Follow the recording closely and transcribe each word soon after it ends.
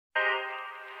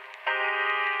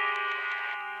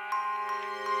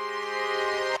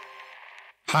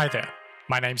Hi there,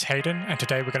 my name's Hayden, and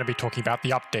today we're going to be talking about the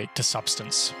update to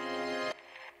Substance.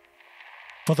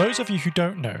 For those of you who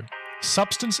don't know,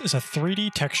 Substance is a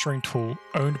 3D texturing tool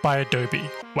owned by Adobe.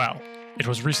 Well, it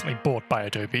was recently bought by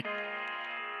Adobe.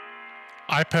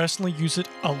 I personally use it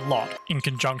a lot in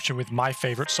conjunction with my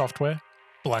favorite software,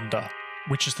 Blender,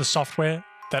 which is the software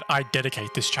that I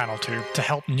dedicate this channel to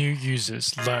help new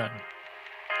users learn.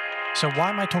 So why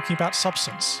am I talking about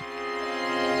Substance?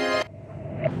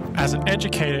 As an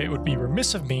educator, it would be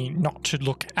remiss of me not to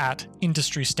look at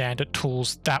industry standard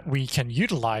tools that we can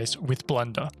utilize with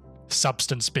Blender,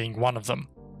 Substance being one of them.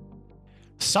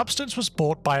 Substance was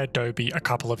bought by Adobe a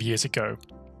couple of years ago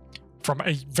from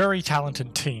a very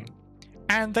talented team,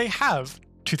 and they have,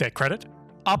 to their credit,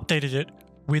 updated it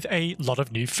with a lot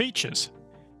of new features.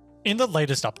 In the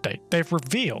latest update, they've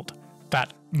revealed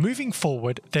that moving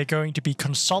forward, they're going to be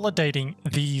consolidating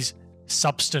these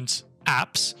Substance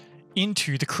apps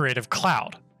into the Creative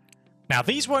Cloud. Now,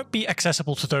 these won't be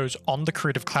accessible to those on the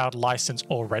Creative Cloud license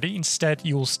already. Instead,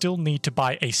 you will still need to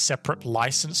buy a separate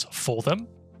license for them.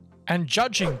 And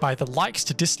judging by the likes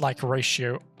to dislike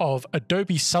ratio of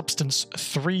Adobe Substance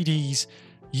 3D's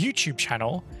YouTube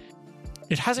channel,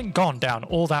 it hasn't gone down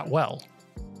all that well.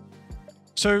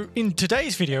 So in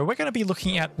today's video, we're going to be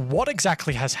looking at what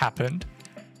exactly has happened.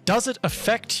 Does it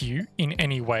affect you in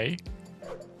any way?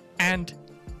 And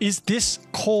is this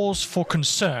cause for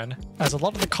concern, as a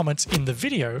lot of the comments in the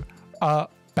video are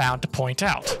bound to point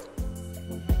out?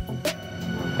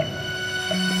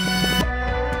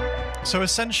 So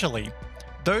essentially,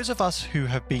 those of us who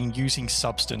have been using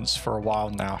Substance for a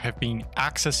while now have been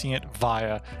accessing it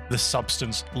via the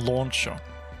Substance launcher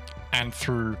and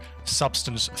through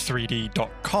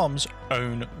Substance3D.com's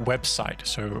own website.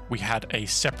 So we had a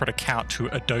separate account to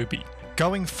Adobe.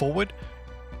 Going forward,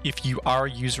 if you are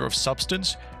a user of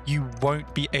Substance, you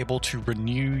won't be able to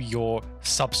renew your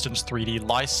Substance 3D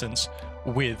license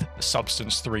with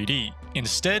Substance 3D.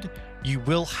 Instead, you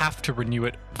will have to renew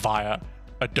it via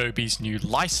Adobe's new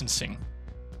licensing.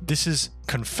 This is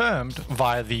confirmed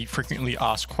via the frequently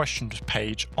asked questions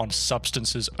page on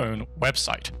Substance's own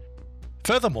website.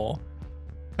 Furthermore,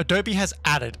 Adobe has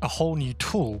added a whole new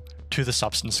tool to the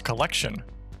Substance collection,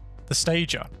 the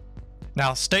Stager.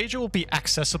 Now, Stager will be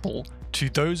accessible to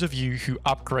those of you who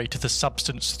upgrade to the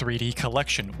Substance 3D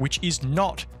collection, which is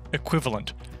not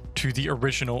equivalent to the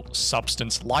original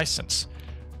Substance license.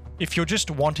 If you're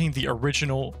just wanting the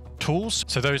original tools,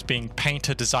 so those being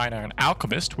Painter, Designer, and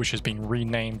Alchemist, which has been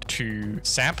renamed to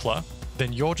Sampler,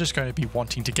 then you're just going to be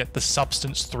wanting to get the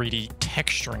Substance 3D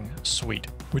texturing suite,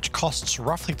 which costs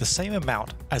roughly the same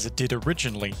amount as it did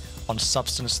originally on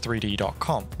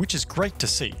Substance3D.com, which is great to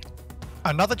see.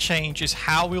 Another change is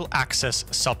how we'll access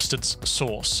Substance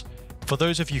Source. For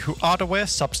those of you who aren't aware,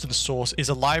 Substance Source is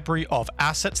a library of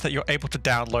assets that you're able to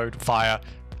download via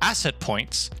asset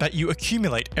points that you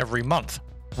accumulate every month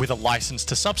with a license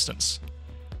to Substance.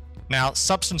 Now,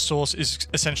 Substance Source is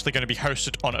essentially going to be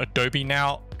hosted on Adobe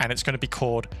now, and it's going to be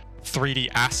called 3D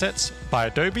Assets by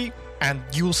Adobe, and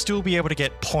you will still be able to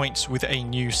get points with a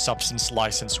new Substance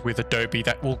license with Adobe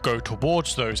that will go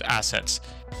towards those assets.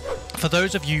 For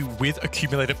those of you with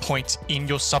accumulated points in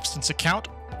your Substance account,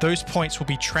 those points will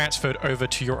be transferred over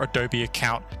to your Adobe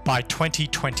account by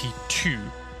 2022,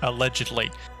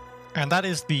 allegedly. And that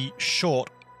is the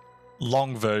short,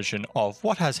 long version of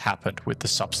what has happened with the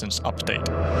Substance update.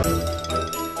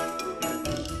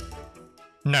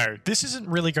 No, this isn't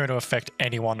really going to affect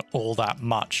anyone all that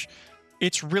much.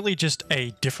 It's really just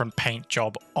a different paint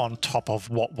job on top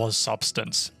of what was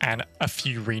Substance and a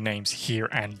few renames here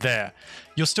and there.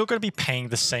 You're still going to be paying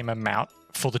the same amount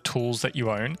for the tools that you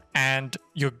own, and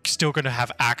you're still going to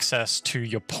have access to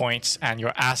your points and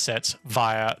your assets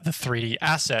via the 3D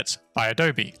Assets by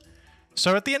Adobe.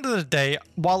 So at the end of the day,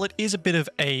 while it is a bit of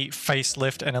a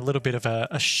facelift and a little bit of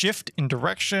a shift in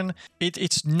direction,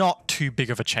 it's not too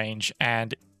big of a change.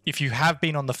 And if you have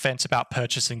been on the fence about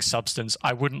purchasing Substance,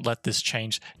 I wouldn't let this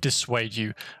change dissuade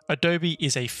you. Adobe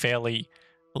is a fairly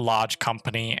large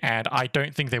company, and I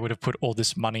don't think they would have put all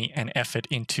this money and effort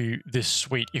into this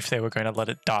suite if they were going to let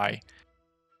it die.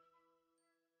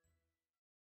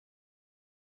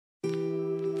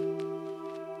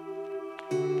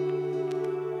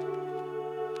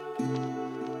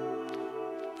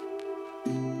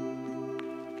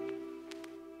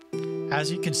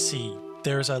 As you can see,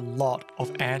 there is a lot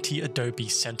of anti-Adobe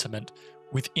sentiment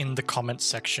within the comments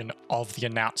section of the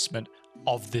announcement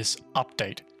of this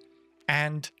update.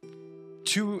 And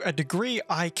to a degree,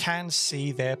 I can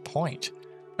see their point.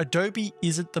 Adobe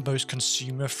isn't the most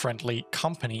consumer-friendly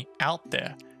company out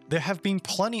there. There have been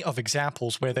plenty of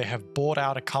examples where they have bought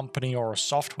out a company or a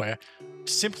software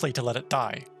simply to let it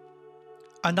die.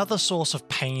 Another source of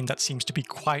pain that seems to be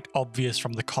quite obvious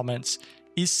from the comments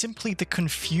is simply the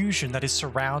confusion that is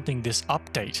surrounding this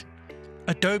update.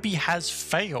 Adobe has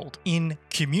failed in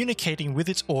communicating with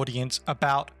its audience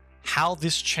about how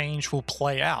this change will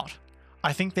play out.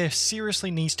 I think there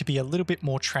seriously needs to be a little bit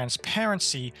more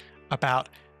transparency about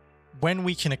when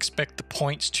we can expect the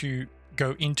points to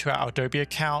go into our Adobe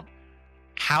account,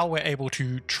 how we're able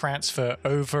to transfer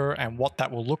over and what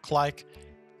that will look like.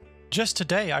 Just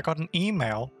today, I got an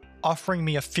email offering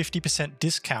me a 50%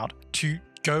 discount to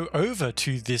go over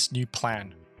to this new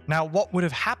plan. Now, what would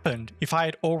have happened if I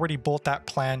had already bought that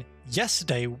plan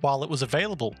yesterday while it was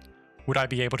available? Would I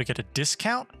be able to get a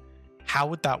discount? How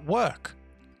would that work?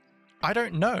 I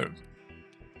don't know.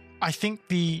 I think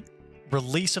the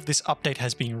release of this update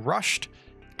has been rushed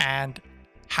and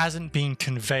hasn't been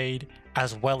conveyed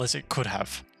as well as it could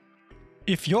have.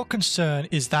 If your concern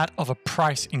is that of a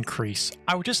price increase,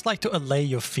 I would just like to allay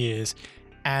your fears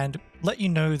and let you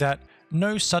know that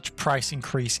no such price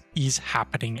increase is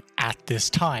happening at this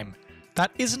time.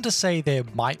 That isn't to say there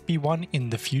might be one in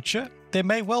the future, there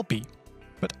may well be.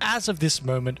 But as of this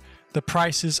moment, the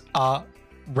prices are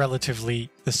relatively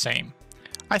the same.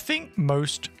 I think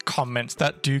most comments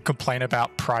that do complain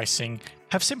about pricing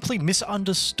have simply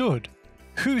misunderstood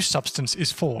who Substance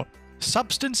is for.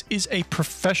 Substance is a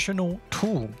professional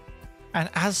tool, and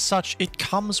as such, it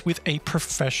comes with a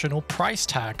professional price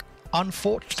tag,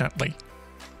 unfortunately.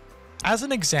 As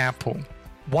an example,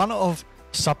 one of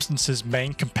Substance's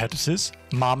main competitors,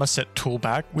 Marmoset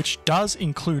Toolbag, which does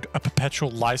include a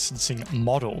perpetual licensing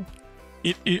model,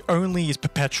 it only is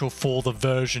perpetual for the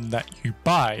version that you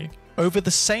buy. Over the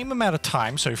same amount of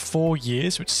time, so 4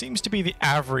 years, which seems to be the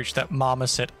average that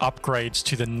Marmoset upgrades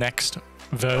to the next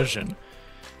version,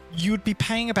 you would be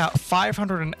paying about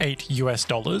 $508 US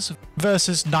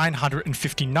versus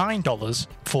 $959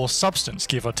 for Substance,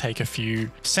 give or take a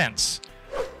few cents.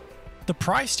 The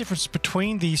price difference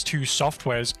between these two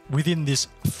softwares within this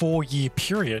 4-year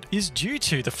period is due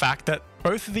to the fact that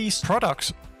both of these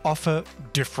products offer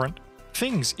different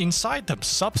things inside them.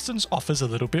 Substance offers a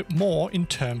little bit more in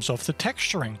terms of the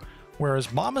texturing,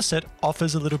 whereas Marmoset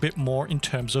offers a little bit more in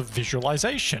terms of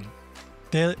visualization.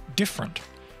 They're different.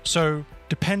 So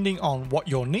depending on what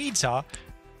your needs are,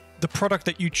 the product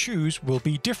that you choose will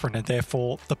be different and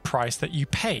therefore the price that you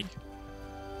pay.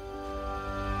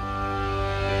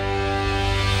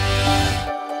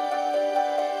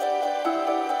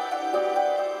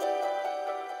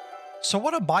 So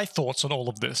what are my thoughts on all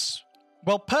of this?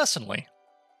 Well, personally,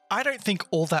 I don't think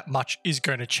all that much is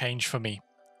going to change for me.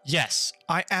 Yes,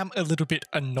 I am a little bit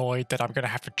annoyed that I'm going to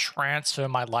have to transfer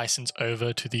my license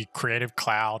over to the Creative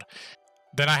Cloud.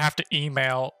 Then I have to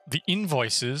email the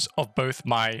invoices of both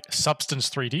my Substance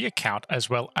 3D account as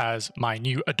well as my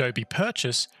new Adobe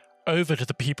purchase over to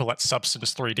the people at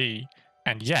Substance 3D.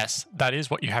 And yes, that is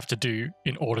what you have to do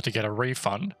in order to get a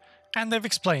refund. And they've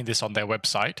explained this on their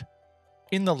website.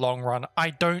 In the long run, I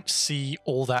don't see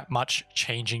all that much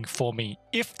changing for me.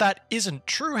 If that isn't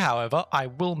true, however, I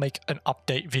will make an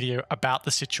update video about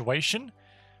the situation,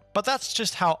 but that's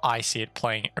just how I see it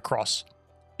playing across.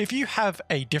 If you have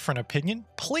a different opinion,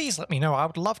 please let me know. I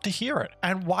would love to hear it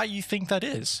and why you think that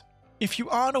is. If you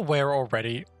aren't aware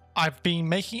already, I've been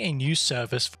making a new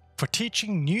service for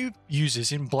teaching new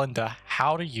users in Blender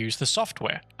how to use the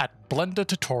software at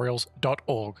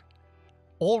blendertutorials.org.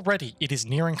 Already it is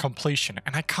nearing completion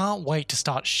and I can't wait to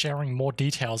start sharing more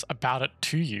details about it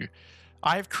to you.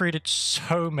 I've created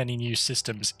so many new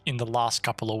systems in the last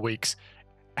couple of weeks.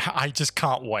 I just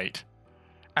can't wait.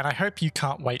 And I hope you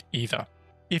can't wait either.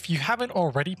 If you haven't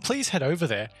already, please head over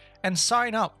there and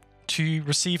sign up to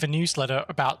receive a newsletter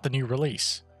about the new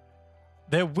release.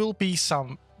 There will be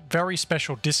some very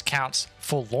special discounts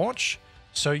for launch,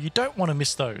 so you don't want to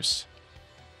miss those.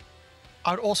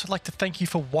 I'd also like to thank you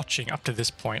for watching up to this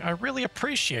point. I really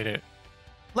appreciate it.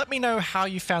 Let me know how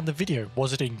you found the video.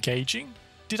 Was it engaging?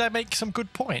 Did I make some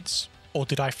good points? Or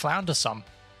did I flounder some?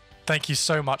 Thank you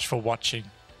so much for watching,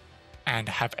 and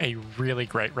have a really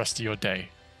great rest of your day.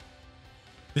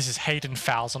 This is Hayden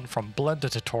from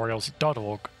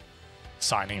blendertutorials.org,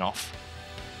 signing off.